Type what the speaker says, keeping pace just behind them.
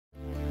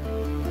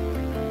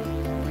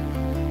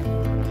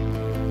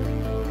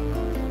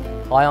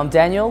Hi, I'm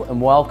Daniel and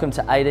welcome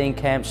to 18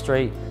 Camp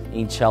Street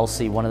in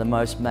Chelsea, one of the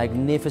most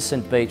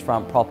magnificent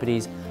beachfront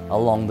properties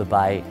along the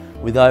bay,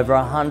 with over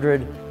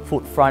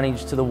 100-foot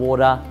frontage to the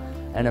water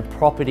and a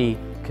property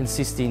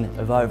consisting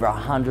of over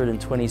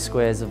 120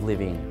 squares of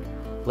living.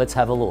 Let's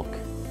have a look.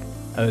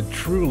 A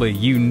truly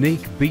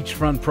unique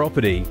beachfront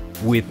property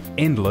with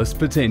endless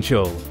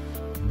potential.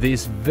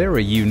 This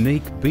very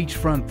unique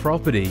beachfront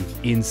property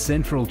in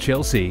central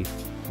Chelsea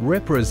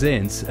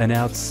represents an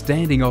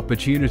outstanding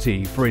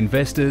opportunity for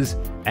investors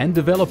and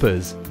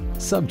developers,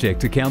 subject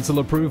to council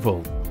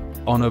approval.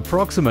 On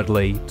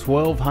approximately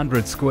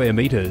 1,200 square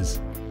metres,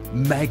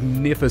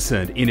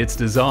 magnificent in its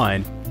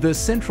design, the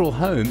central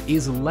home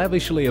is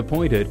lavishly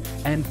appointed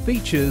and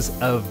features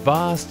a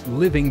vast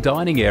living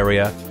dining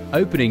area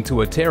opening to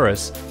a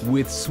terrace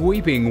with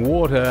sweeping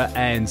water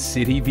and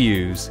city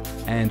views,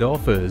 and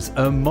offers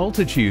a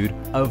multitude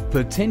of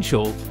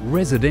potential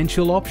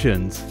residential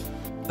options.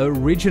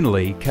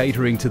 Originally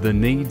catering to the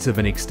needs of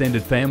an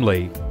extended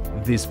family,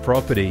 this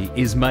property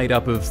is made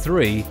up of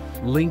 3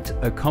 linked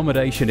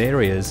accommodation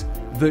areas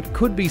that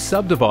could be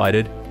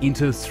subdivided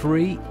into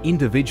 3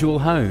 individual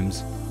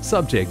homes,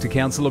 subject to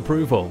council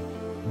approval,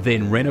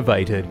 then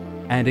renovated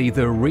and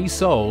either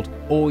resold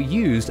or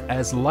used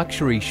as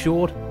luxury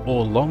short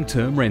or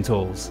long-term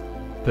rentals.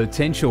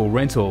 Potential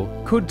rental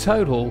could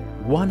total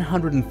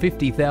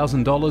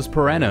 $150,000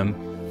 per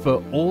annum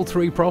for all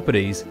 3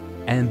 properties,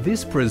 and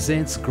this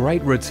presents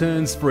great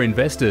returns for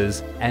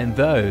investors and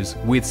those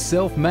with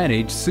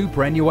self-managed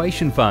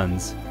superannuation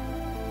funds.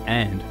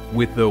 And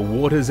with the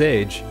water's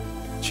edge,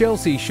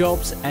 Chelsea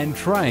shops and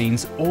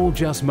trains all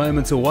just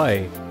moments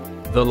away,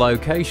 the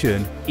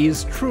location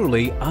is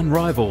truly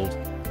unrivaled.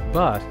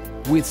 But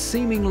with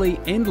seemingly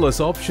endless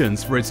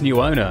options for its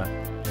new owner,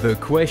 the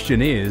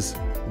question is,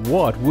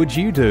 what would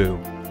you do?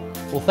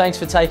 Well, thanks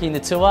for taking the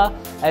tour.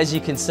 As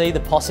you can see, the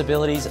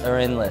possibilities are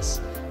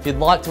endless. If you'd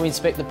like to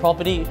inspect the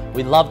property,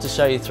 we'd love to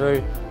show you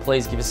through.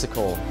 Please give us a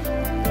call.